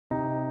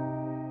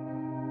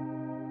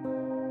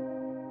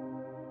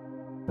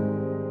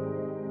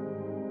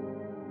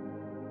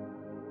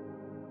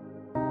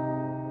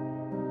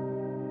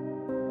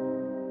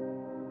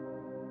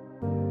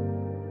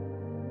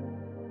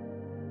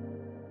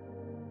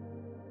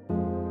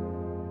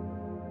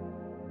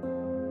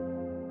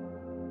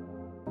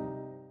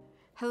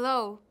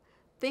Hello,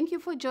 thank you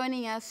for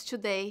joining us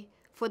today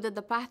for the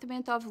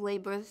Department of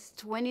Labor's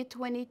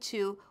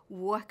 2022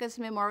 Workers'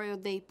 Memorial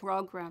Day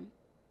program.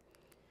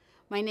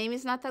 My name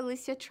is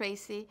Natalicia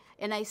Tracy,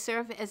 and I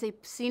serve as a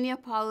Senior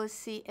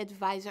Policy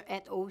Advisor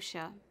at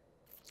OSHA.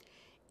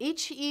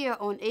 Each year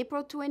on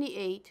April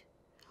 28,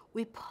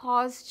 we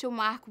pause to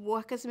mark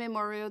Workers'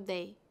 Memorial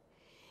Day.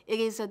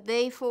 It is a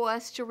day for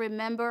us to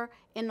remember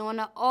and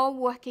honor all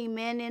working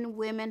men and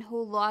women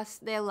who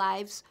lost their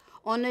lives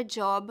on a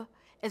job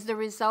as the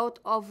result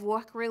of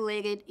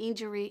work-related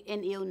injury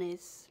and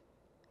illness.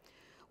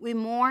 We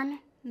mourn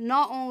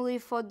not only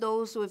for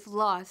those we've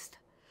lost,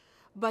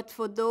 but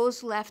for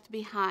those left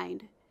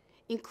behind,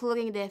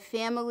 including their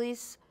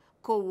families,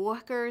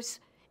 co-workers,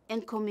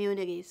 and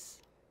communities.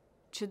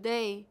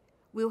 Today,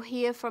 we'll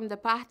hear from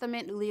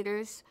department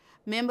leaders,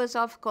 members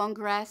of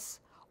Congress,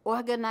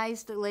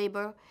 organized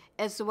labor,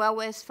 as well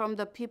as from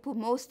the people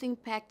most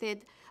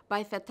impacted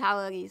by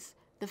fatalities,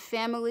 the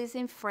families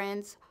and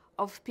friends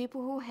of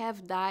people who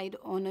have died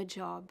on a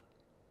job.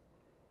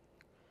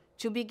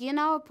 To begin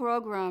our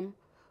program,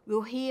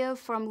 we'll hear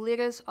from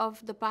leaders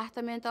of the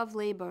Department of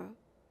Labor.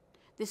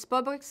 These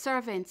public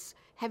servants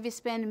have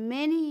spent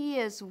many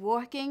years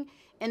working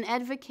and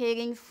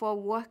advocating for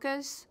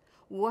workers'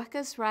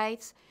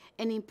 rights,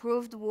 and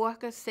improved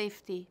worker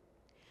safety.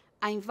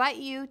 I invite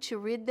you to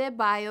read their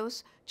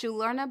bios to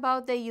learn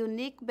about their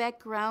unique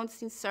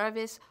backgrounds in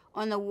service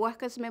on the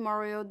Workers'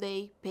 Memorial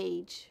Day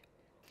page.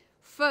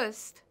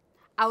 First,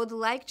 I would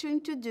like to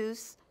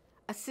introduce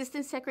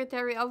Assistant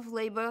Secretary of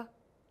Labor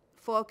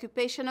for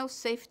Occupational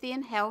Safety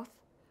and Health,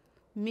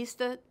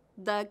 Mr.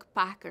 Doug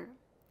Parker,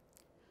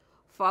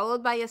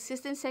 followed by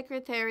Assistant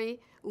Secretary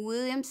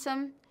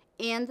Williamson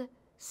and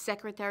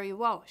Secretary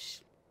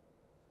Walsh.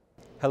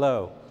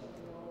 Hello,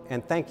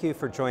 and thank you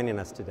for joining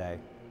us today.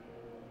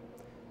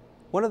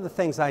 One of the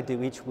things I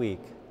do each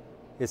week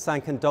is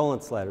sign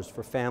condolence letters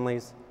for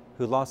families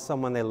who lost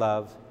someone they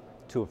love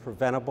to a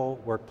preventable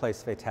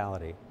workplace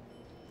fatality.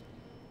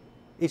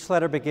 Each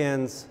letter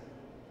begins,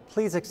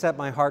 "Please accept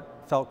my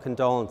heartfelt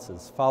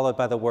condolences," followed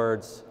by the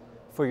words,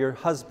 "for your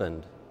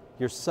husband,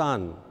 your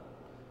son,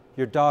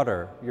 your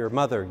daughter, your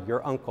mother,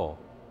 your uncle,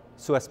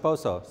 su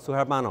esposo, su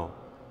hermano."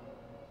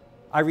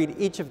 I read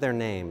each of their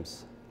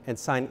names and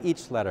sign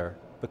each letter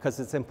because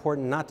it's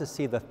important not to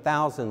see the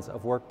thousands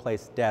of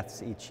workplace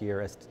deaths each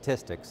year as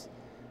statistics,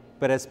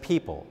 but as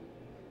people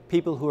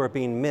who are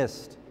being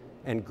missed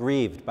and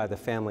grieved by the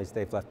families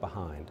they've left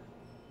behind.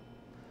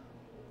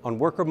 On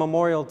Worker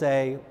Memorial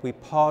Day, we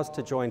pause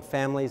to join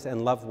families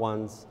and loved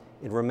ones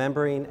in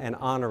remembering and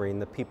honoring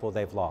the people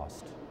they've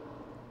lost.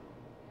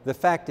 The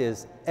fact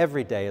is,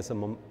 every day is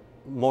a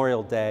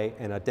Memorial Day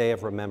and a day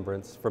of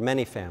remembrance for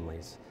many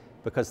families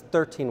because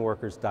 13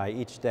 workers die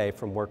each day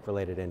from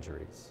work-related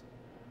injuries.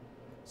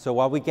 So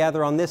while we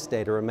gather on this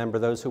day to remember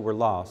those who were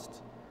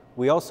lost,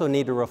 we also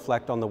need to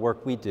reflect on the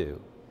work we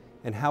do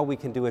and how we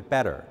can do it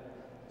better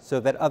so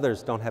that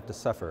others don't have to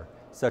suffer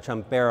such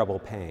unbearable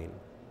pain.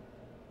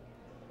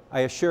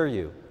 I assure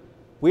you,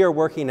 we are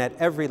working at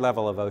every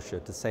level of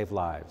OSHA to save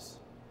lives,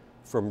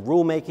 from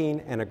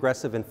rulemaking and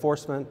aggressive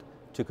enforcement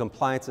to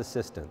compliance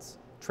assistance,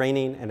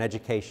 training, and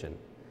education.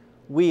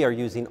 We are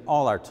using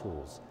all our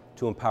tools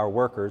to empower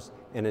workers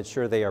and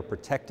ensure they are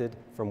protected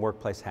from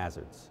workplace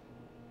hazards.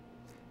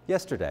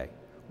 Yesterday,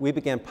 we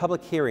began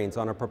public hearings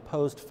on a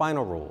proposed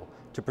final rule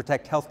to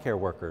protect healthcare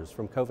workers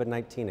from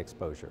COVID-19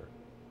 exposure.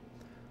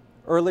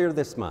 Earlier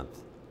this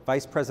month,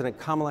 Vice President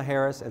Kamala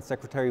Harris and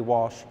Secretary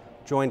Walsh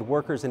joined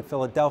workers in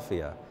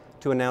Philadelphia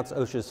to announce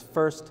OSHA's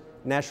first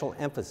national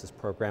emphasis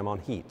program on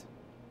heat.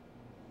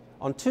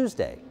 On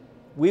Tuesday,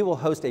 we will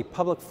host a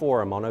public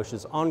forum on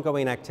OSHA's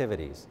ongoing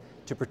activities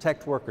to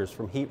protect workers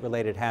from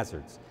heat-related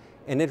hazards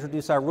and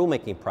introduce our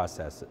rulemaking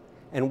process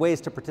and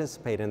ways to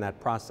participate in that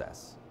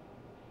process.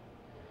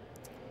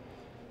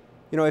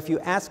 You know, if you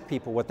ask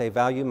people what they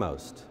value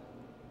most,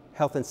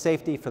 health and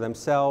safety for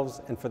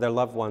themselves and for their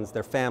loved ones,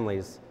 their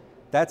families,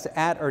 that's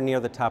at or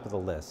near the top of the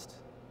list.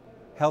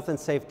 Health and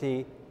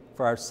safety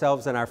for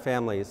ourselves and our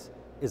families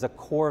is a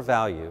core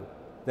value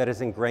that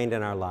is ingrained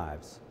in our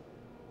lives.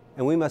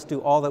 And we must do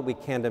all that we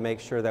can to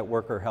make sure that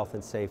worker health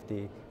and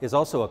safety is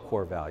also a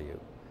core value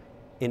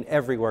in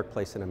every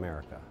workplace in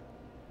America.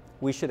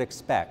 We should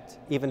expect,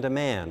 even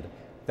demand,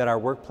 that our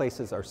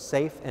workplaces are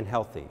safe and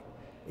healthy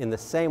in the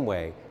same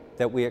way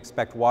that we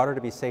expect water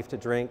to be safe to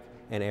drink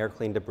and air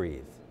clean to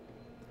breathe.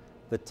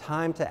 The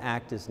time to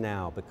act is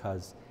now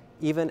because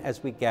even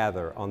as we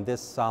gather on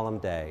this solemn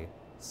day,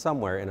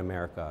 somewhere in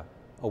America,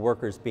 a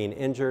worker is being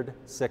injured,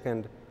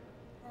 sickened,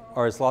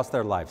 or has lost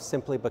their life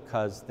simply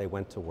because they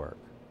went to work.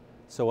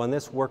 So on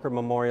this Worker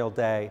Memorial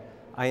Day,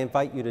 I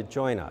invite you to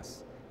join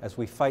us as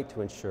we fight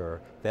to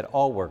ensure that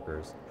all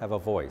workers have a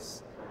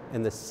voice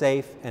in the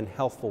safe and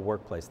healthful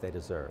workplace they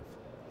deserve.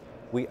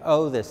 We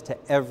owe this to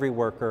every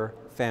worker,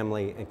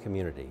 family, and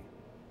community.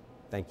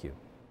 Thank you.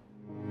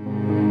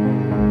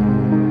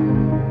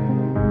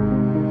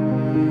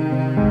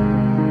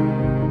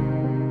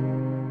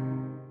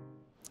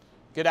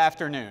 Good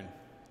afternoon.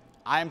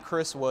 I am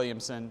Chris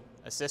Williamson,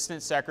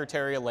 Assistant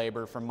Secretary of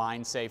Labor for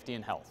Mine Safety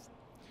and Health.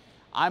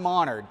 I'm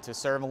honored to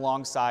serve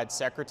alongside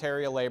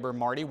Secretary of Labor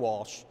Marty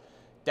Walsh,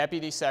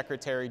 Deputy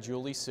Secretary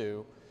Julie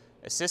Sue,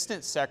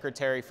 Assistant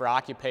Secretary for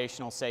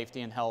Occupational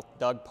Safety and Health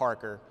Doug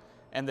Parker,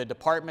 and the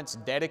department's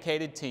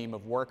dedicated team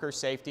of worker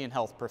safety and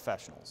health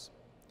professionals.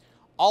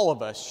 All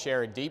of us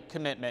share a deep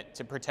commitment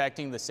to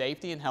protecting the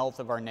safety and health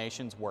of our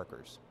nation's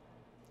workers.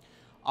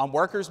 On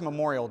Workers'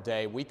 Memorial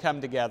Day, we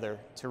come together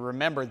to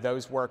remember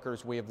those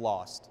workers we have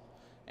lost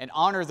and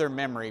honor their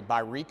memory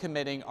by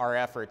recommitting our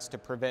efforts to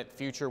prevent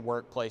future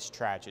workplace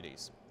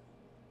tragedies.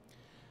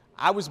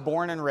 I was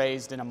born and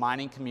raised in a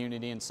mining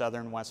community in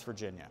southern West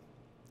Virginia.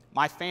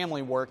 My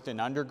family worked in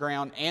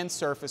underground and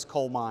surface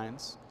coal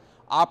mines,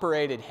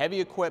 operated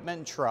heavy equipment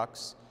and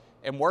trucks,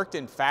 and worked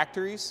in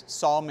factories,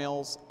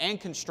 sawmills, and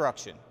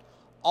construction,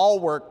 all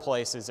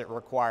workplaces that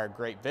require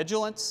great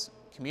vigilance,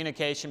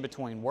 communication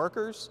between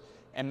workers,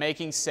 and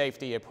making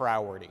safety a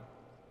priority.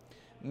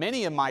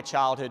 Many of my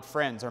childhood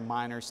friends are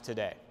miners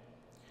today.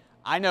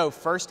 I know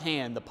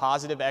firsthand the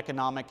positive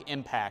economic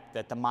impact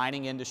that the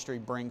mining industry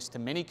brings to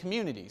many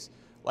communities,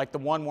 like the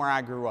one where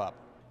I grew up.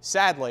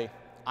 Sadly,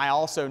 I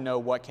also know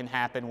what can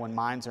happen when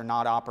mines are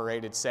not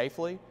operated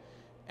safely,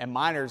 and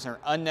miners are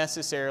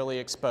unnecessarily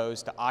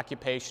exposed to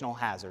occupational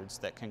hazards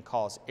that can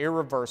cause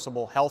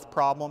irreversible health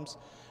problems,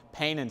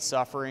 pain and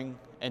suffering,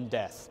 and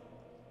death.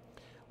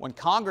 When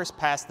Congress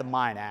passed the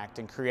Mine Act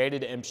and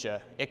created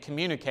MSHA, it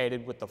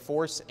communicated with the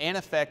force and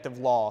effect of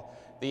law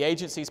the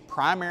agency's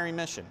primary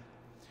mission,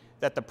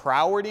 that the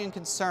priority and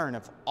concern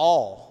of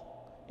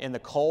all in the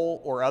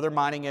coal or other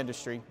mining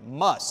industry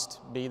must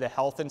be the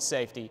health and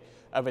safety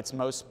of its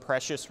most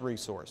precious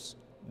resource,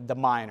 the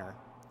miner.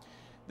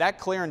 That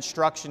clear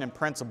instruction and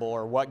principle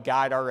are what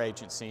guide our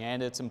agency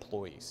and its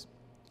employees.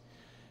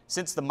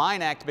 Since the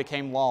Mine Act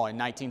became law in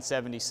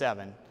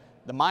 1977,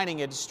 the mining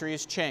industry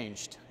has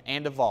changed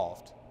and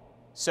evolved.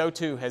 So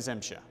too has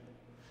MSHA.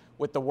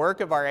 With the work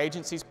of our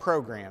agency's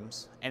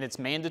programs and its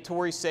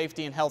mandatory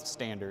safety and health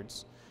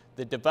standards,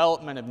 the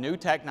development of new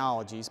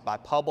technologies by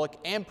public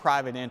and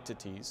private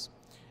entities,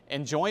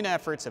 and joint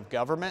efforts of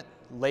government,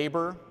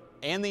 labor,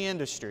 and the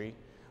industry,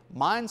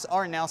 mines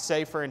are now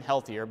safer and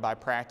healthier by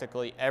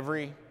practically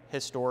every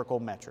historical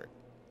metric.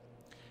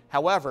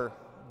 However,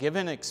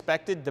 given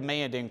expected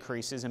demand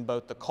increases in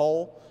both the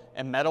coal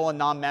and metal and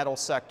non-metal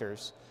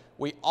sectors,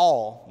 we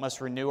all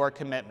must renew our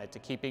commitment to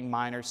keeping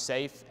miners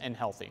safe and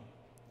healthy.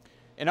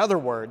 In other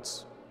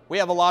words, we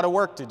have a lot of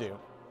work to do,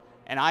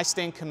 and I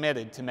stand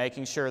committed to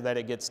making sure that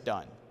it gets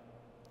done.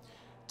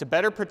 To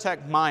better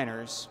protect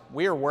miners,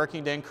 we are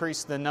working to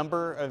increase the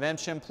number of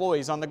MSHA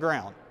employees on the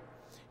ground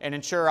and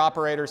ensure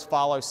operators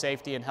follow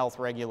safety and health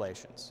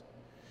regulations.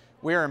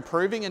 We are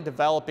improving and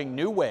developing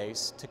new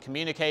ways to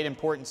communicate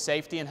important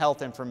safety and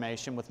health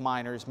information with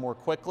miners more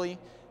quickly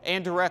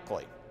and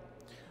directly.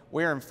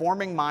 We are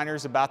informing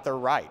miners about their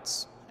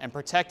rights and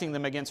protecting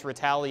them against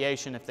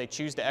retaliation if they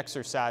choose to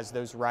exercise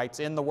those rights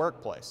in the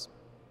workplace.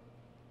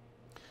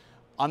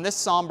 On this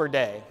somber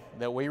day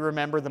that we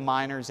remember the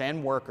miners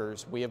and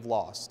workers we have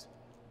lost,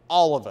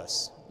 all of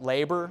us,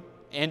 labor,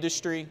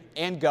 industry,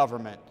 and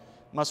government,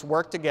 must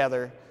work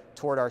together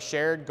toward our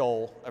shared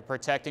goal of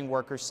protecting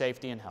workers'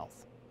 safety and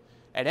health.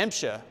 At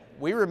MSHA,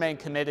 we remain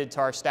committed to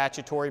our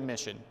statutory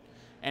mission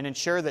and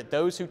ensure that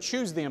those who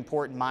choose the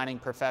important mining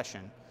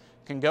profession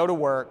can go to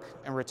work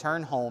and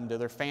return home to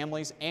their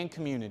families and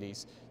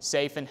communities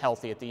safe and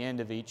healthy at the end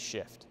of each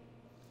shift.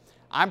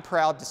 I'm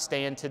proud to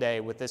stand today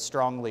with this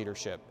strong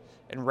leadership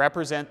and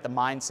represent the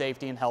Mine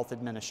Safety and Health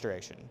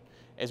Administration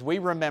as we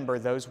remember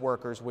those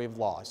workers we've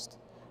lost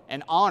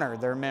and honor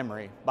their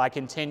memory by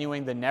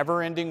continuing the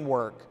never-ending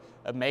work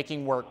of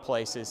making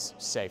workplaces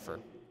safer.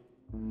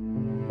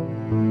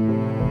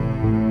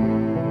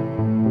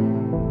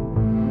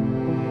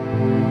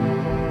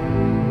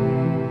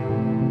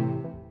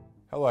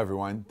 Hello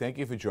everyone, thank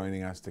you for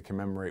joining us to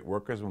commemorate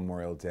Workers'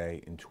 Memorial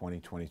Day in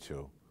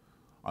 2022.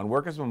 On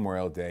Workers'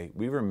 Memorial Day,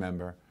 we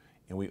remember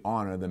and we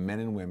honor the men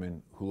and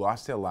women who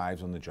lost their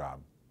lives on the job.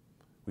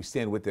 We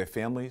stand with their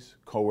families,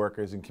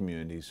 coworkers, and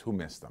communities who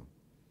missed them.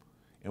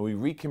 And we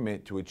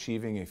recommit to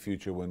achieving a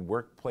future when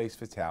workplace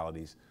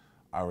fatalities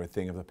are a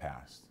thing of the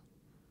past.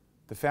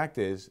 The fact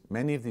is,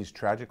 many of these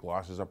tragic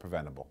losses are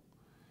preventable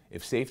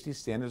if safety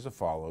standards are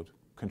followed,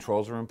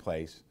 controls are in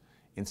place,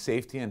 and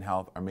safety and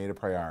health are made a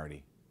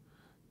priority.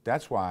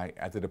 That's why,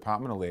 at the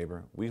Department of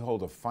Labor, we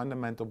hold a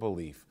fundamental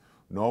belief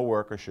no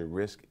worker should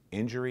risk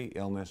injury,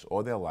 illness,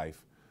 or their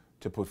life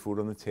to put food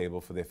on the table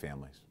for their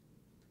families.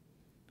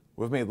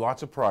 We've made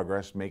lots of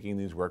progress making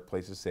these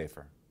workplaces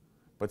safer,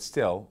 but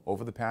still,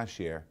 over the past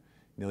year,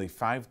 nearly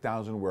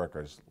 5,000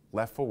 workers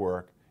left for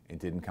work and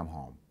didn't come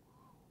home.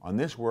 On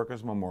this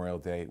Workers' Memorial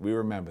Day, we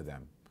remember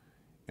them,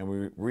 and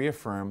we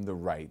reaffirm the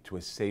right to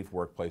a safe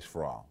workplace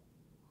for all.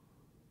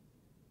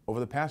 Over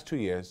the past 2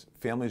 years,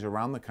 families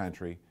around the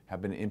country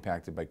have been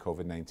impacted by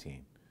COVID-19,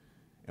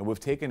 and we've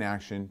taken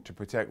action to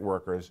protect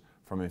workers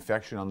from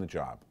infection on the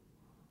job.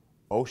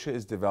 OSHA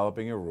is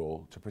developing a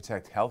rule to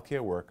protect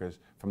healthcare workers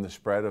from the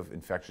spread of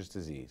infectious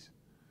disease.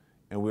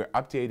 and we're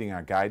updating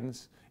our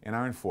guidance and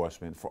our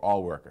enforcement for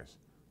all workers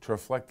to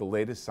reflect the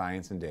latest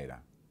science and data.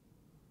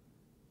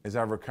 As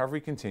our recovery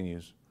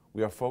continues,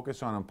 we are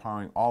focused on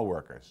empowering all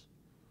workers.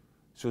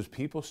 So as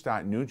people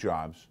start new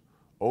jobs,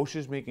 OSHA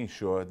is making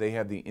sure they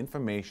have the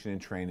information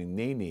and training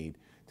they need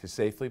to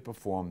safely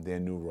perform their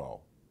new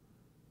role.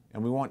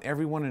 And we want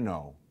everyone to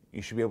know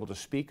you should be able to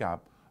speak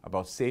up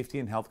about safety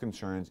and health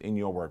concerns in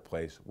your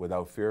workplace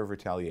without fear of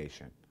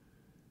retaliation.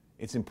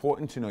 It's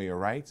important to know your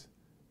rights,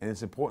 and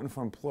it's important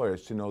for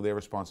employers to know their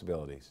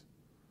responsibilities.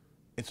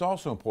 It's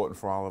also important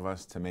for all of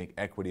us to make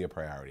equity a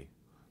priority.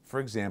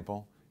 For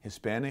example,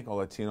 Hispanic or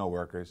Latino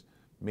workers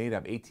made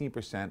up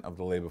 18% of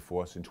the labor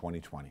force in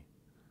 2020,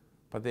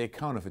 but they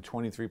accounted for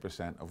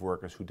 23% of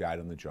workers who died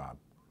on the job.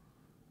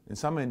 And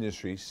some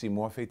industries see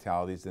more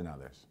fatalities than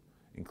others,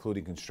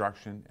 including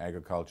construction,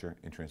 agriculture,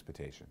 and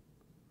transportation.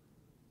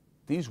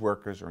 These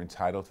workers are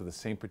entitled to the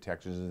same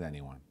protections as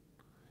anyone,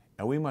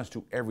 and we must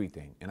do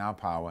everything in our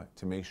power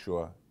to make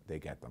sure they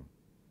get them.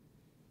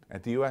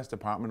 At the U.S.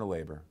 Department of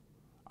Labor,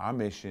 our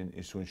mission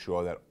is to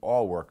ensure that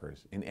all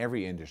workers in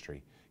every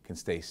industry can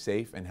stay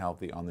safe and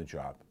healthy on the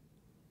job.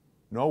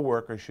 No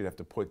worker should have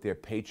to put their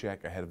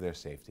paycheck ahead of their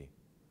safety.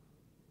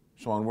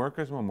 So on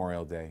Workers'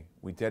 Memorial Day,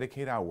 we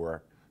dedicate our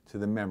work to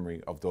the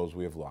memory of those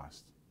we have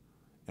lost.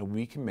 And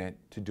we commit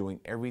to doing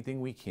everything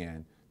we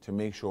can to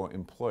make sure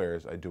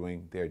employers are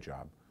doing their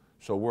job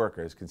so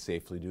workers can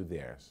safely do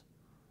theirs.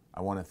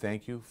 I want to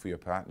thank you for your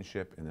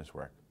partnership in this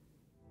work.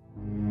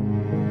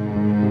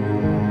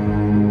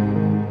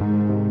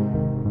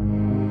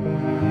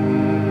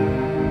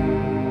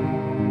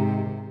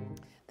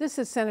 This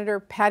is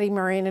Senator Patty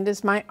Murray, and it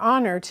is my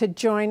honor to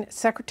join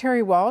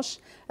Secretary Walsh,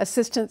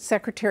 Assistant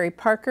Secretary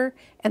Parker,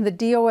 and the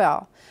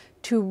DOL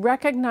to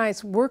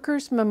recognize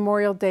Workers'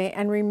 Memorial Day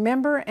and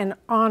remember and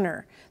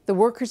honor the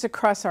workers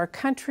across our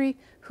country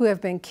who have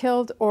been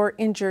killed or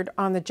injured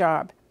on the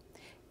job.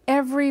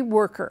 Every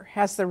worker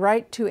has the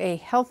right to a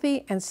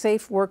healthy and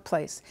safe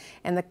workplace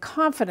and the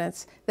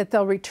confidence that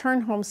they'll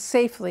return home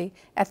safely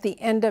at the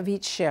end of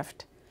each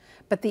shift.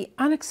 But the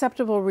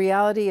unacceptable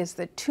reality is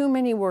that too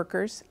many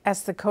workers,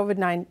 as the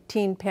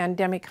COVID-19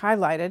 pandemic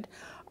highlighted,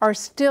 are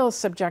still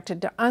subjected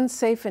to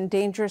unsafe and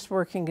dangerous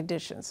working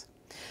conditions.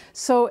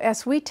 So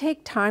as we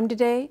take time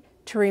today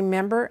to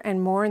remember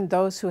and mourn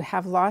those who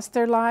have lost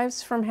their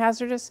lives from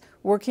hazardous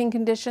working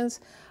conditions,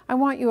 I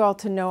want you all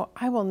to know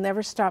I will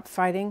never stop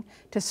fighting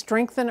to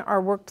strengthen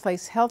our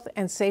workplace health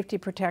and safety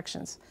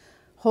protections,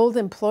 hold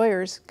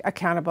employers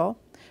accountable,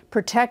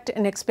 protect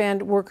and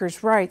expand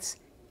workers' rights,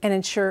 and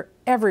ensure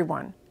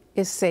everyone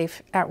is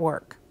safe at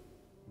work.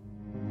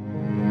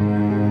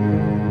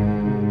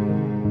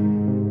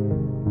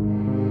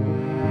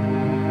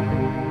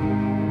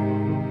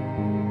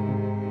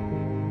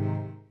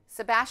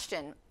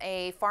 Sebastian,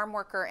 a farm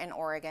worker in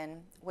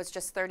Oregon, was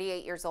just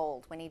 38 years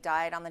old when he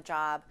died on the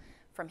job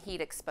from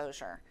heat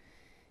exposure.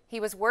 He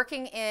was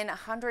working in a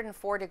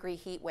 104-degree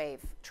heat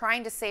wave,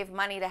 trying to save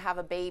money to have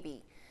a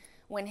baby,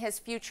 when his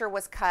future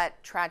was cut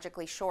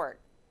tragically short.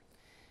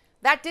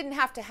 That didn't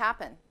have to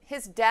happen.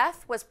 His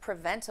death was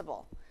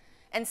preventable,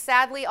 and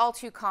sadly all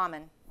too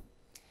common.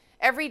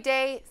 Every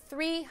day,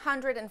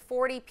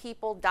 340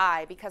 people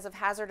die because of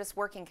hazardous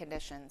working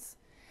conditions.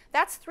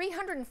 That's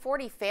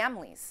 340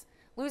 families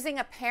losing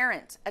a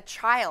parent, a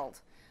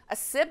child, a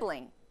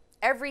sibling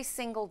every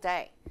single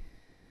day.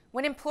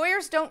 When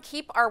employers don't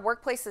keep our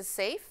workplaces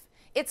safe,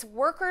 it's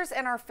workers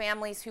and our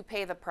families who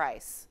pay the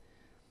price.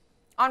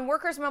 On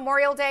Workers'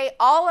 Memorial Day,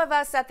 all of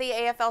us at the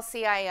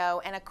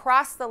AFL-CIO and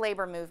across the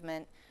labor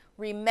movement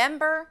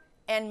remember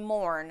and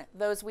mourn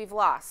those we've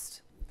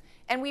lost.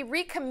 And we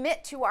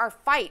recommit to our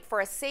fight for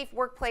a safe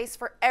workplace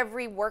for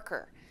every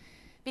worker,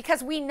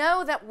 because we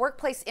know that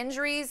workplace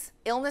injuries,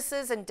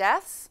 illnesses, and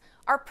deaths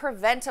are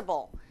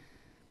preventable.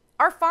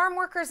 Our farm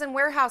workers and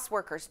warehouse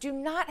workers do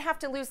not have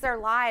to lose their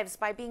lives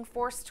by being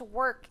forced to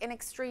work in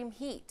extreme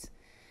heat.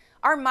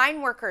 Our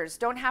mine workers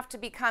don't have to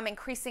become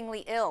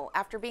increasingly ill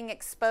after being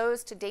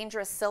exposed to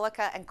dangerous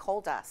silica and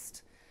coal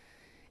dust.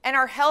 And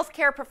our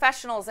healthcare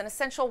professionals and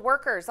essential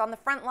workers on the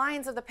front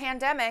lines of the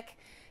pandemic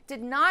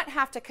did not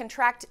have to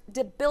contract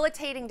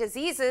debilitating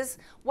diseases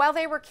while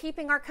they were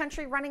keeping our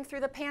country running through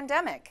the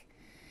pandemic.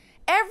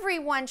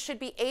 Everyone should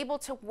be able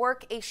to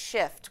work a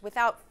shift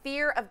without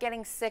fear of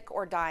getting sick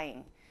or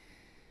dying.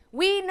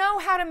 We know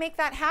how to make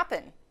that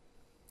happen,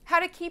 how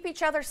to keep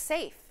each other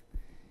safe.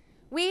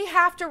 We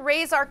have to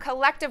raise our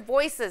collective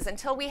voices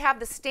until we have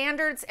the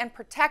standards and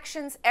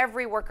protections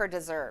every worker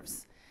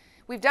deserves.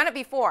 We've done it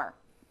before.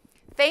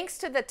 Thanks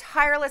to the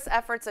tireless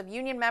efforts of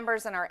union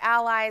members and our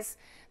allies,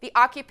 the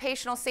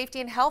Occupational Safety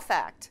and Health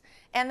Act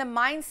and the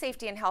Mine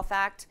Safety and Health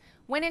Act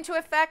went into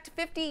effect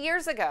 50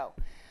 years ago.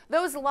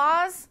 Those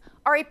laws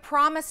are a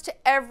promise to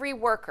every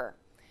worker.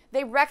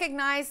 They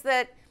recognize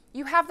that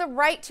you have the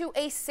right to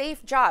a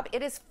safe job.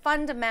 It is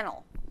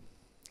fundamental.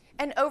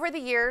 And over the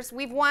years,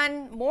 we've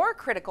won more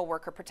critical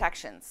worker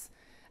protections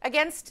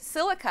against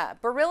silica,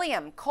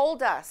 beryllium, coal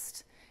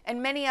dust,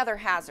 and many other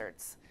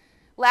hazards.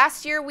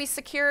 Last year, we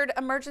secured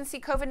emergency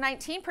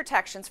COVID-19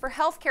 protections for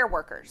healthcare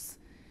workers.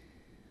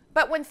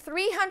 But when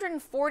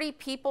 340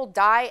 people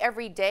die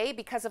every day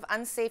because of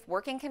unsafe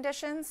working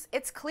conditions,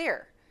 it's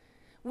clear.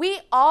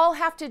 We all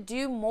have to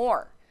do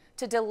more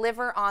to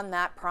deliver on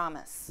that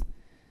promise.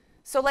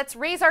 So let's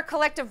raise our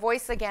collective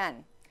voice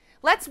again.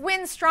 Let's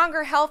win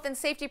stronger health and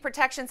safety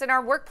protections in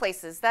our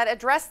workplaces that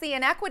address the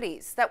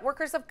inequities that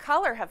workers of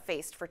color have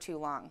faced for too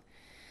long.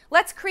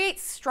 Let's create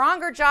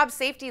stronger job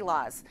safety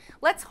laws.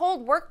 Let's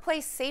hold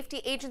workplace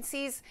safety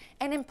agencies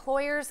and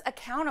employers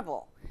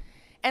accountable.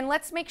 And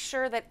let's make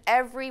sure that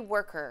every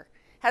worker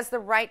has the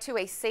right to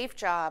a safe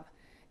job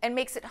and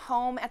makes it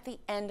home at the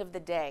end of the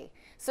day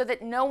so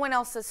that no one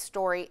else's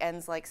story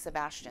ends like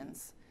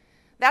Sebastian's.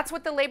 That's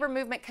what the labor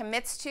movement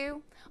commits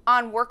to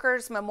on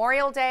Workers'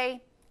 Memorial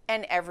Day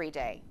and every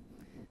day.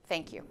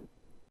 Thank you.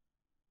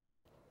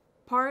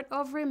 Part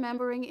of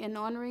remembering and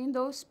honoring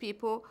those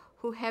people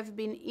who have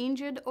been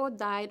injured or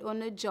died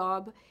on a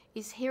job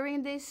is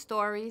hearing their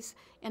stories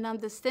and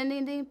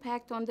understanding the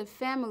impact on the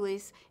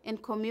families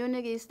and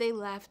communities they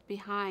left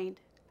behind.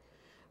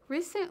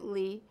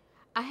 Recently,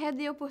 I had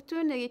the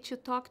opportunity to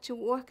talk to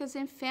workers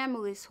and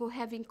families who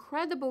have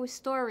incredible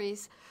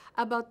stories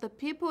about the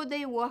people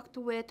they worked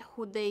with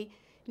who they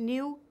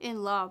knew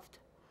and loved,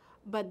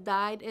 but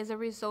died as a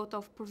result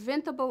of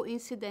preventable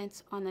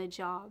incidents on a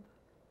job.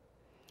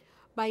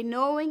 By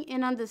knowing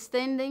and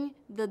understanding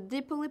the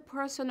deeply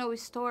personal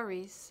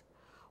stories,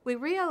 we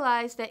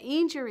realize that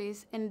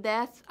injuries and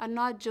death are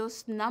not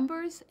just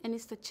numbers and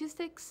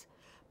statistics,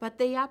 but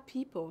they are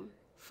people.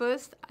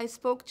 First, I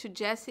spoke to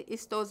Jesse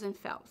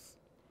Stosenfels.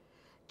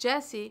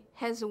 Jesse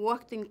has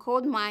worked in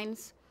coal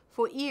mines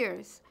for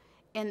years,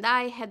 and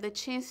I had the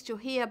chance to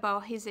hear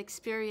about his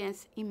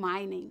experience in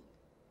mining.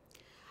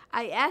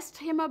 I asked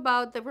him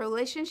about the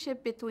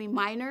relationship between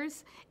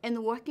miners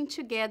and working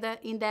together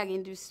in that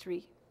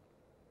industry.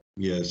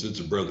 Yes, it's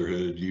a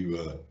brotherhood.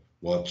 You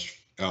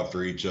watch out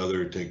for each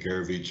other, take care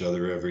of each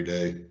other every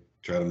day,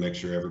 try to make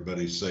sure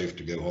everybody's safe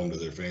to go home to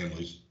their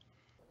families.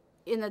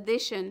 In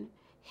addition,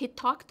 he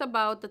talked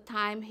about the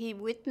time he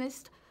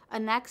witnessed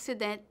an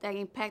accident that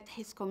impacted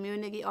his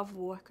community of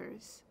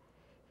workers.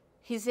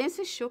 His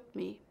answer shook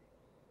me.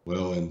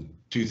 Well, in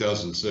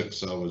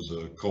 2006, I was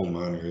a coal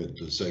miner at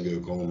the Sego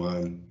coal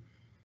mine,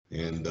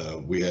 and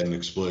we had an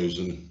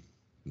explosion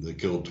that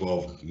killed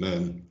 12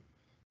 men.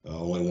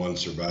 Only one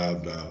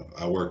survived.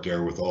 I worked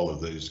there with all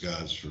of those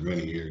guys for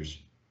many years.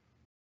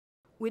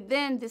 We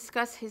then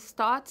discussed his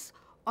thoughts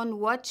on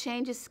what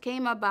changes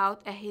came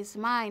about at his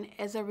mine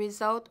as a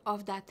result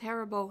of that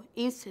terrible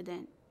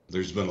incident.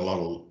 There's been a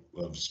lot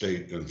of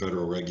state and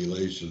federal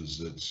regulations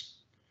that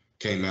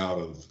came out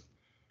of,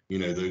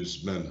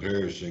 those men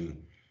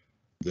perishing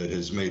that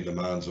has made the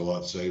mines a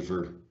lot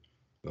safer,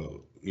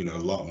 a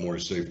lot more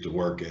safe to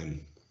work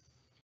in.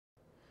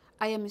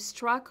 I am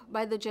struck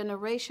by the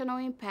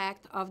generational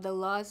impact of the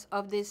loss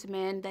of these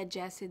men that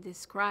Jesse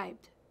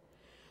described.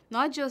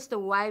 Not just the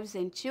wives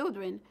and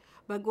children,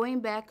 but going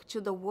back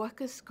to the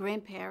workers'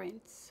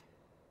 grandparents.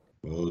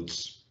 Well,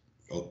 it's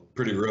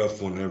pretty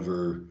rough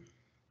whenever,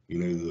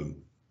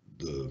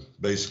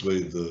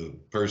 basically the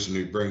person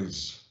who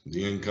brings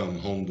the income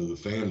home to the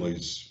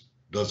families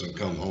doesn't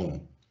come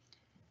home.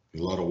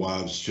 A lot of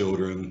wives,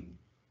 children,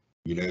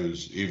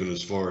 even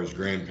as far as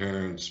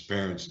grandparents,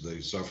 parents, they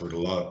suffered a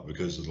lot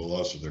because of the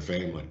loss of their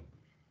family.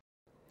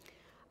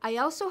 I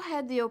also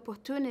had the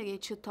opportunity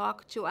to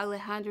talk to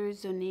Alejandro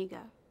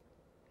Zuniga.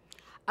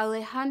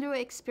 Alejandro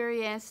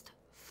experienced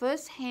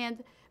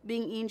firsthand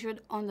being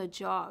injured on the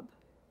job.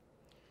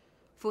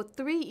 For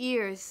 3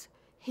 years,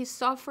 he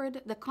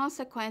suffered the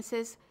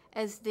consequences,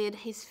 as did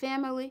his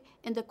family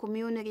and the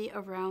community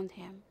around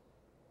him.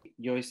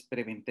 Yo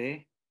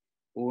experimenté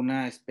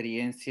una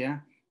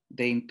experiencia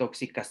de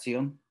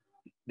intoxicación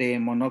de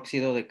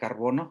monóxido de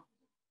carbono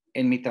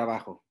en mi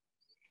trabajo.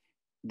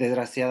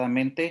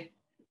 Desgraciadamente,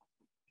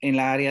 en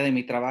la área de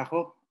mi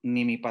trabajo,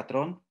 ni mi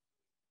patrón,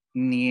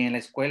 ni en la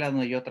escuela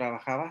donde yo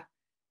trabajaba,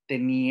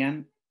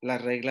 tenían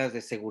las reglas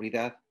de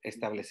seguridad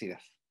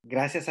establecidas.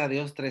 Gracias a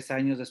Dios, 3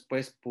 años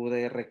después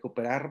pude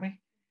recuperarme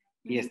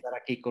y estar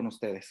aquí con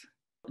ustedes.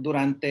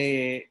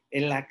 Durante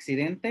el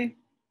accidente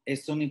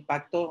es un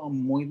impacto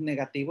muy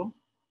negativo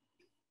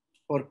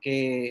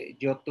porque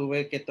yo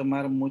tuve que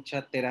tomar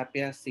mucha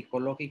terapia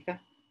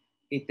psicológica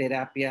y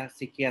terapia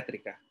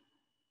psiquiátrica.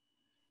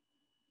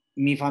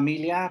 Mi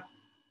familia,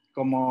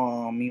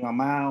 como mi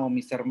mamá o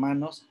mis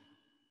hermanos,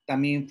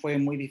 también fue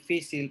muy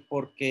difícil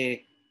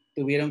porque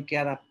tuvieron que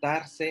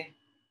adaptarse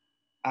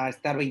a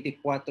estar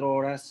 24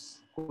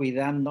 horas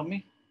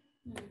cuidándome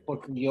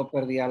porque yo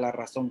perdía la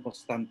razón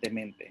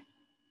constantemente.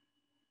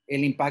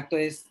 El impacto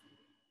es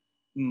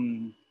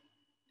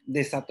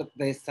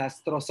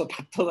desastroso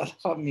para toda la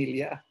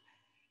familia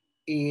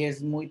y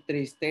es muy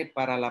triste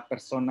para la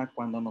persona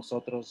cuando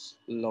nosotros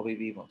lo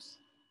vivimos.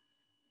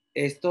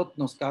 Esto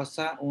nos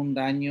causa un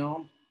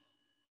daño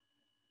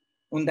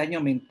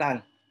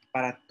mental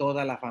para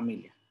toda la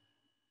familia,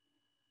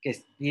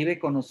 que vive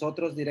con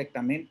nosotros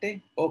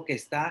directamente o que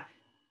está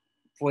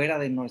fuera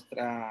de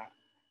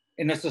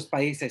en nuestros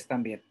países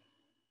también.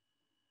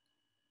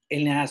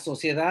 En la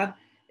sociedad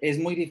es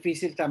muy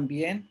difícil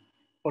también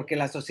porque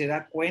la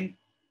sociedad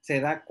se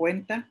da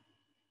cuenta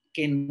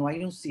que no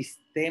hay un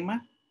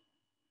sistema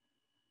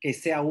que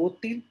sea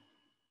útil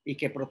y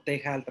que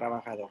proteja al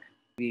trabajador,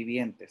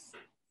 vivientes,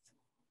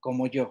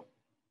 como yo.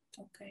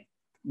 Okay.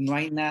 No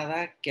hay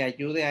nada que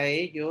ayude a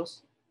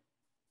ellos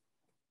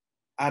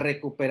a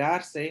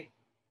recuperarse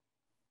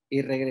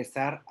y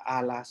regresar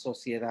a la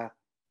sociedad,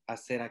 a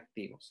ser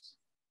activos.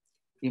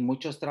 Y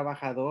muchos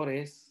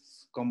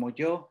trabajadores, como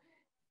yo,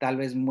 tal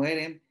vez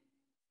mueren,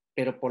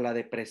 pero por la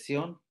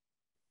depresión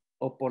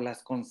o por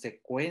las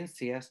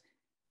consecuencias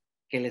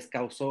que les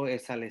causó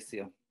esa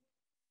lesión,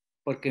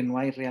 porque no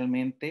hay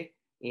realmente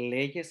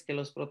leyes que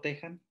los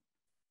protejan,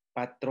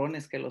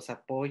 patrones que los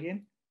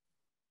apoyen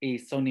y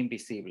son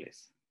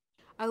invisibles.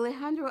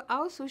 Alejandro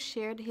also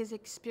shared his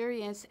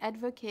experience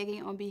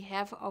advocating on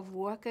behalf of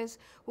workers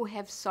who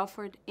have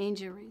suffered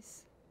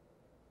injuries.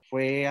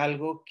 Fue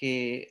algo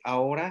que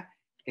ahora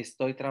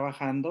estoy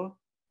trabajando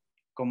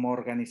como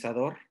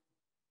organizador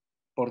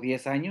por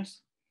 10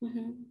 años.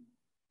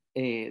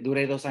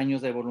 Duré 2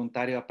 años de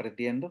voluntario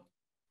aprendiendo.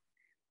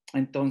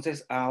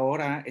 Entonces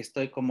ahora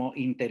estoy como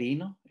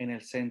interino en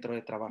el centro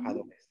de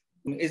trabajadores.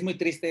 Es muy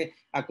triste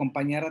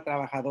acompañar a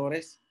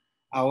trabajadores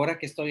ahora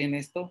que estoy en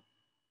esto,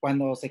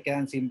 cuando se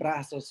quedan sin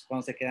brazos,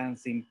 cuando se quedan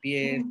sin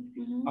pies.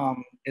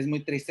 Es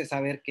muy triste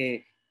saber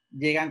que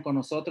llegan con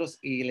nosotros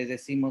y les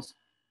decimos,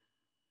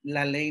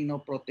 la ley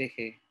no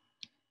protege.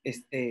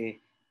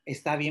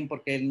 Está bien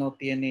porque él no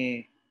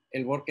tiene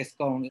el workers'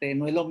 comp.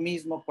 No es lo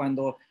mismo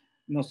cuando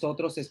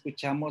nosotros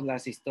escuchamos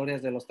las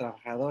historias de los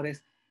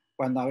trabajadores,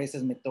 cuando a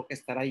veces me toca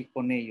estar ahí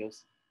con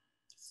ellos.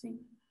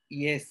 Sí.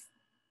 Y es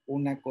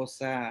una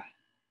cosa,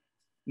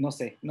 no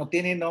sé, no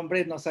tiene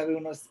nombre, no sabe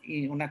uno,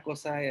 y una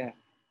cosa,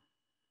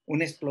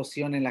 una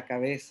explosión en la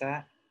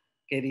cabeza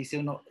que dice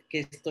uno, ¿qué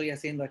estoy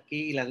haciendo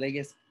aquí? Y las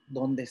leyes,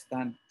 ¿dónde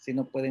están? Si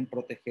no pueden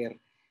proteger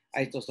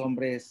a estos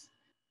hombres.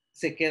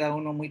 Se queda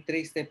uno muy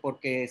triste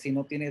porque si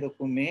no tiene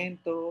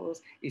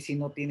documentos y si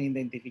no tiene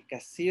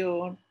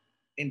identificación,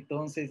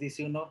 entonces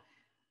dice uno,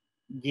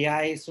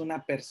 ya es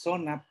una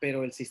persona,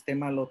 pero el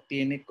sistema lo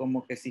tiene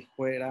como que si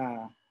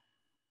fuera,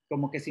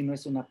 como que si no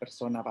es una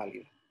persona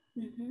válida.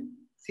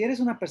 Si eres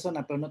una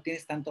persona, pero no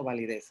tienes tanto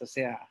validez, o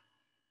sea,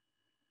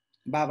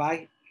 bye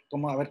bye,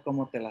 a ver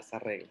cómo te las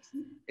arreglas.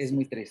 Es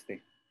muy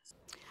triste.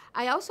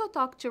 I also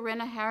talked to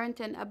Rena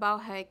Harrington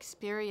about her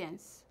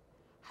experience.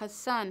 Her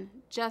son,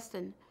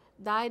 Justin,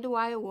 died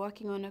while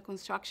working on a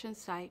construction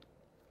site.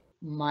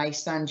 My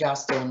son,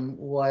 Justin,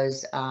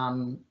 was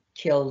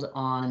killed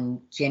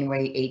on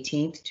January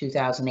 18th,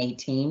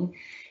 2018.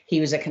 He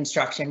was a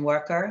construction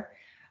worker.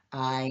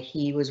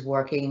 He was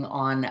working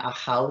on a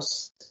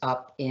house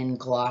up in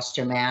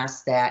Gloucester,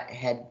 Mass. That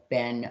had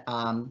been,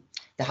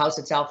 the house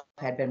itself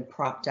had been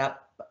propped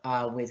up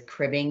with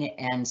cribbing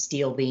and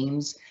steel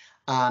beams,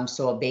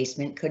 so a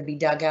basement could be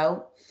dug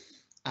out.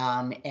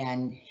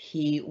 And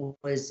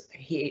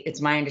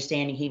it's my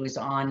understanding he was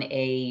on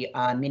a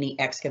mini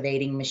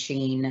excavating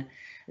machine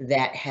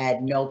that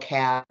had no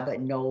cab,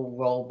 no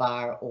roll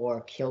bar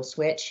or kill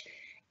switch.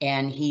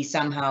 And he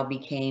somehow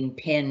became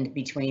pinned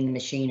between the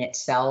machine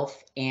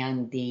itself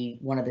and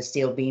one of the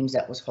steel beams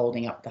that was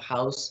holding up the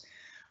house.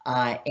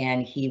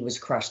 And he was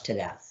crushed to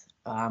death.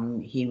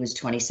 He was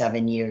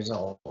 27 years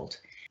old.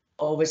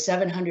 Over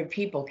 700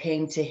 people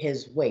came to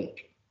his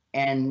wake,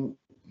 and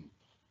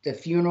the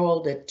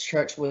funeral, the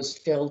church was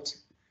filled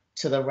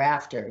to the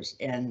rafters,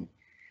 and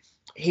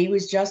he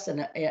was just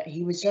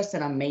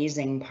an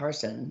amazing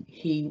person.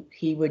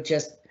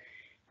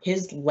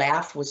 His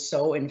laugh was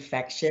so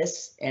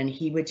infectious, and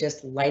he would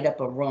just light up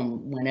a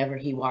room whenever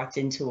he walked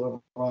into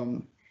a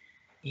room.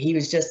 He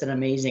was just an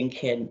amazing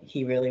kid.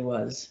 He really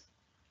was.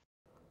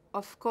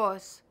 Of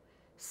course,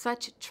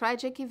 such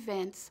tragic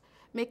events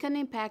make an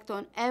impact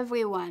on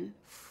everyone,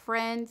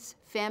 friends,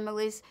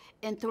 families,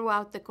 and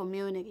throughout the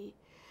community.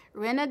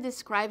 Rena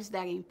describes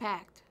that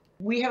impact.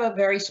 We have a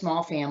very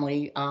small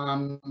family.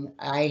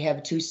 I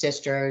have 2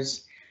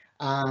 sisters,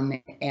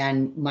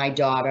 and my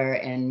daughter,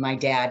 and my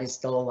dad is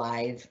still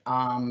alive.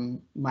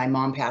 My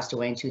mom passed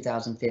away in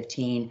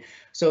 2015.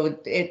 So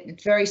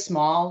it's very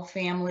small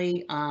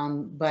family,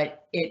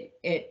 but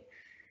it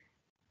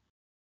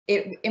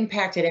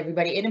impacted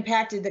everybody. It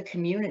impacted the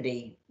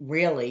community,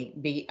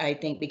 really. I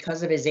think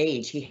because of his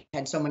age, he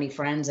had so many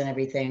friends and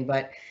everything,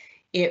 but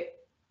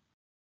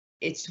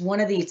it's one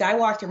of these, I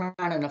walked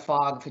around in a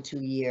fog for 2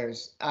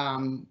 years,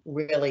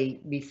 really,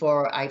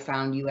 before I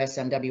found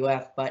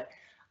USMWF, but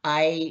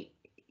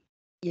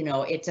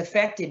it's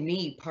affected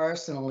me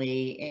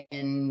personally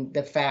in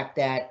the fact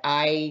that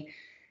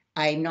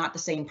I'm not the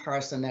same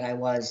person that I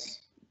was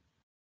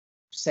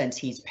since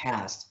he's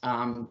passed.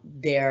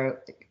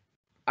 There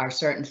are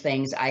certain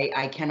things,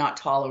 I cannot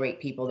tolerate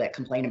people that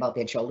complain about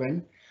their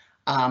children.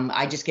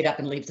 I just get up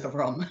and leave the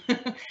room.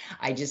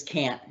 I just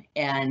can't.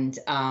 And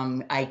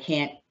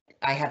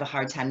I have a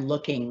hard time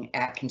looking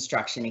at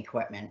construction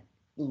equipment,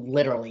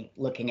 literally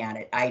looking at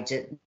it.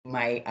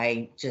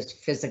 I just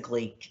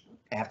physically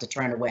have to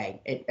turn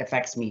away. It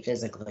affects me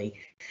physically.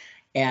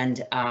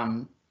 And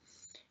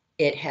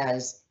it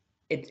has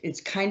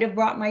it's kind of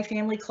brought my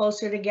family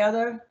closer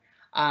together.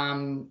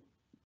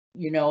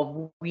 You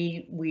know,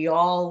 we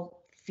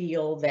all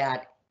feel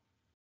that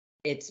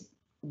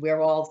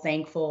we're all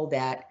thankful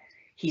that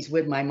he's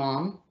with my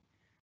mom.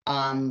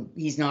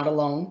 He's not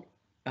alone.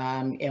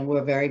 And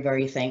we're very,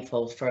 very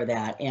thankful for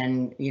that.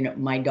 And, you know,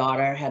 my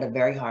daughter had a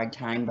very hard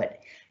time, but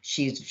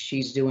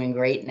she's doing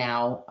great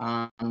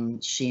now.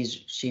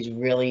 She's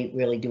really,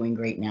 really doing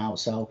great now.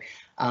 So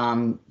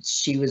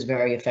she was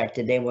very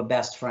affected. They were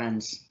best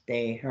friends.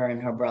 Her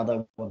and her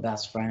brother were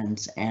best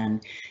friends,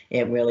 and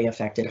it really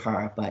affected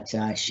her, but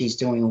she's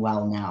doing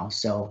well now.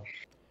 So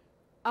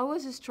I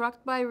was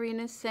struck by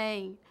Rena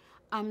saying,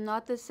 "I'm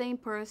not the same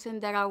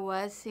person that I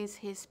was since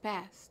his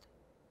passed."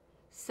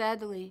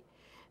 Sadly,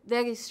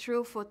 that is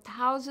true for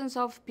thousands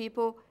of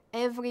people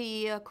every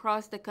year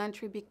across the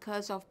country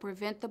because of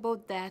preventable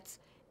deaths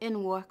in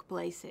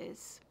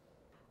workplaces.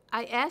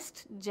 I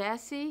asked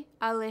Jesse,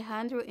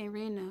 Alejandro, and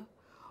Rena,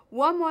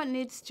 what more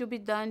needs to be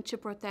done to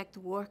protect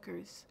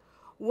workers?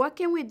 What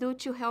can we do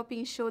to help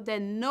ensure that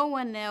no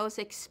one else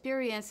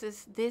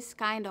experiences this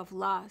kind of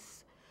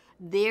loss?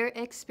 Their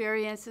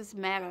experiences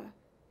matter,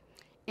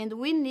 and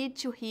we need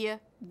to hear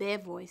their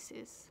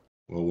voices.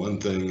 Well, one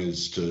thing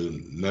is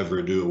to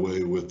never do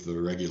away with the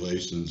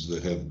regulations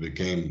that have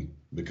became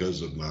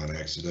because of mine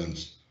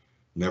accidents.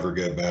 Never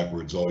go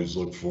backwards, always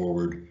look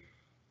forward.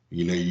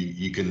 You know,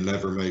 you can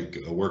never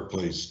make a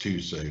workplace too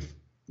safe,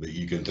 but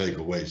you can take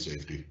away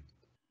safety.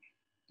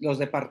 Los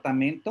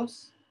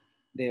departamentos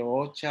de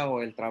OCHA o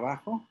el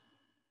trabajo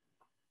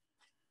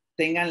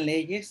tengan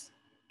leyes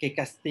que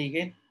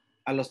castiguen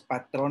a los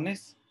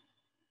patrones,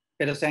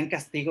 pero sean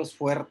castigos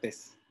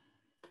fuertes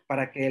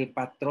para que el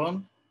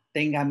patrón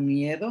tenga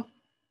miedo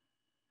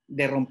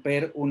de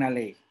romper una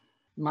ley.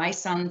 my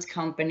son's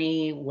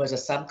company was a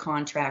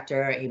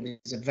subcontractor. It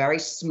was a very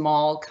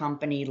small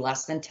company,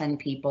 less than 10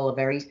 people, a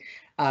very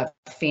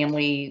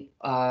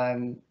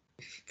family-owned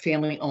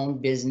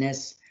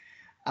business.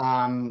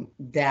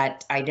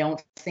 That I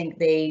don't think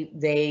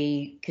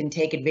they can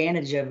take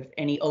advantage of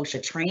any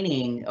OSHA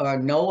training or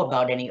know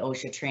about any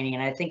OSHA training.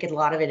 And I think a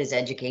lot of it is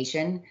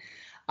education.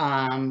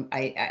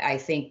 I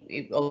think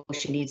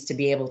OSHA needs to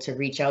be able to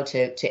reach out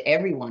to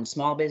everyone,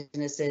 small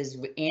businesses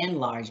and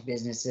large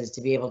businesses,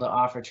 to be able to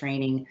offer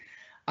training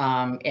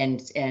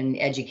and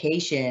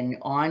education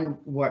on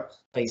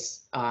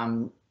workplace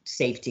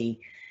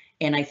safety.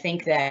 And I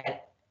think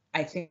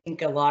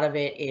a lot of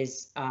it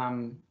is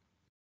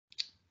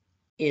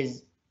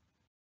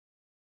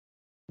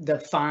the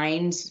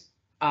fines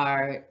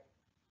are,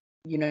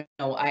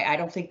 I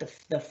don't think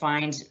the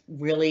fines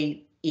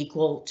really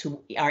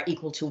are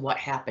equal to what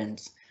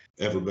happens.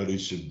 Everybody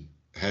should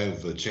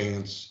have a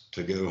chance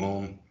to go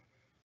home.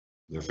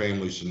 Their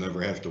families should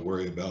never have to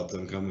worry about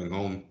them coming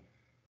home.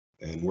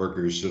 And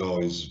workers should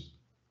always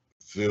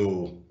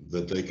feel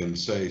that they can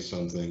say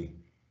something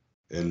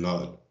and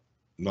not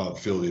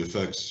feel the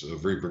effects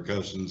of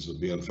repercussions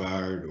of being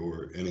fired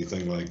or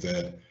anything like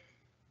that.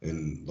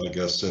 And like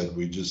I said,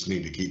 we just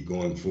need to keep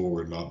going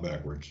forward, not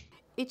backwards.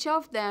 Each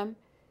of them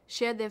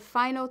share their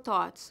final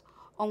thoughts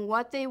on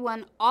what they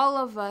want all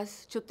of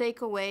us to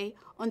take away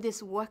on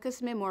this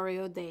Workers'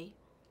 Memorial Day.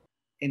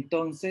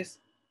 Entonces,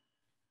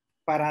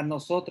 para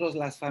nosotros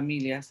las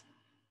familias,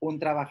 un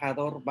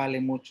trabajador vale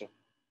mucho.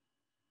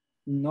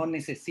 No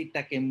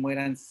necesita que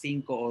mueran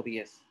 5 o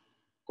 10.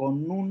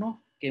 Con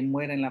uno que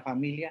muera en la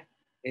familia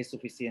es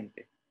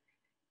suficiente.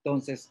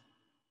 Entonces,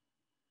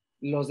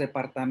 los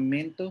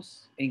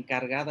departamentos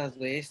encargados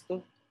de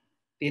esto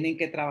tienen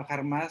que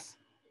trabajar más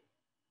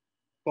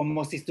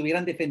como si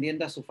estuvieran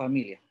defendiendo a su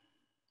familia.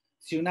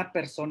 Si una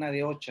persona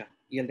de OCHA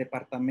y el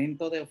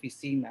departamento de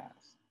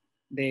oficinas,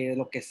 de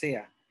lo que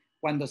sea,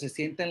 cuando se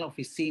sienta en la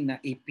oficina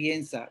y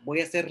piensa,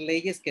 voy a hacer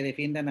leyes que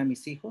defiendan a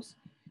mis hijos,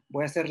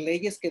 voy a hacer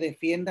leyes que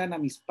defiendan a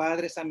mis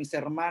padres, a mis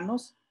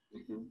hermanos,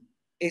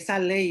 esa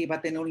ley va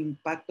a tener un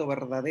impacto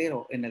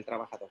verdadero en el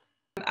trabajador.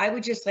 I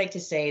would just like to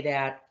say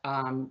that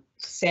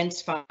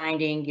since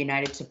finding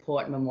United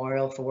Support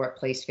Memorial for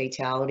Workplace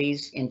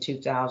Fatalities in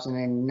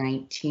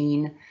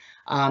 2019,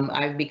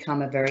 I've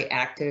become a very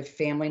active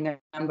family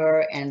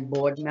member and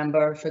board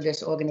member for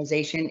this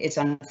organization. It's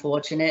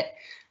unfortunate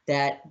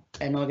that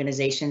an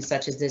organization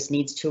such as this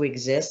needs to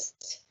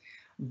exist,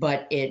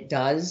 but it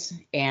does.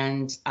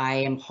 And I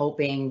am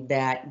hoping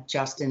that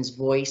Justin's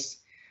voice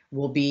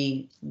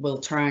will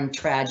turn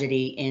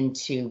tragedy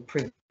into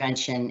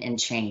prevention and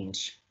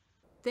change.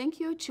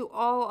 Thank you to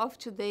all of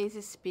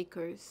today's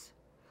speakers.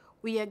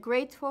 We are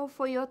grateful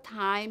for your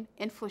time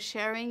and for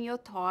sharing your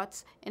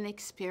thoughts and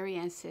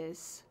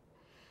experiences.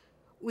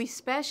 We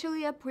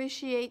especially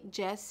appreciate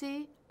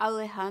Jesse,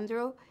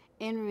 Alejandro,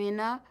 and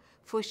Rena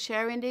for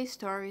sharing their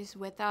stories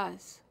with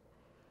us.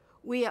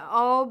 We are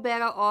all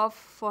better off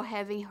for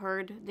having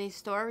heard their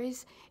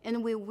stories,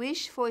 and we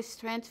wish for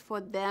strength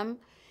for them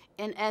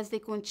and as they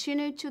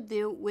continue to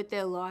deal with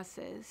their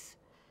losses.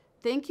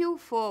 Thank you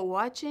for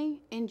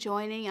watching and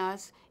joining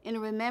us in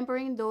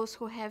remembering those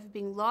who have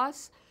been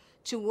lost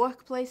to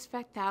workplace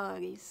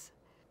fatalities.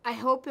 I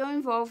hope your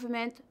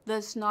involvement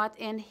does not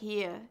end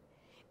here.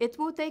 It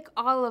will take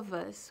all of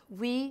us,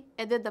 we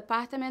at the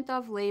Department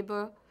of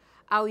Labor,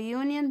 our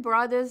union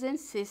brothers and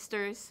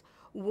sisters,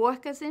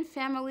 workers and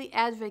family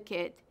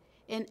advocates,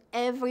 and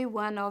every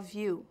one of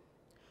you.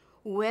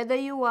 Whether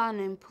you are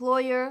an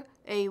employer,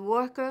 a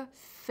worker,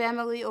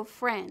 family, or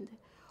friend,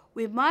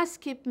 we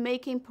must keep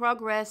making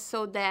progress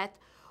so that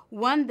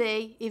one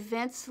day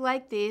events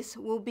like this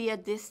will be a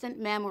distant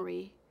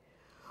memory.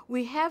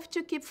 We have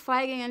to keep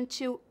fighting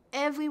until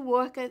every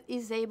worker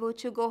is able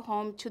to go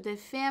home to their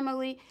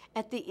family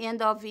at the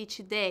end of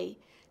each day,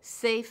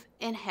 safe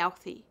and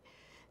healthy.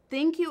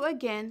 Thank you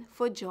again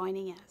for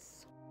joining us.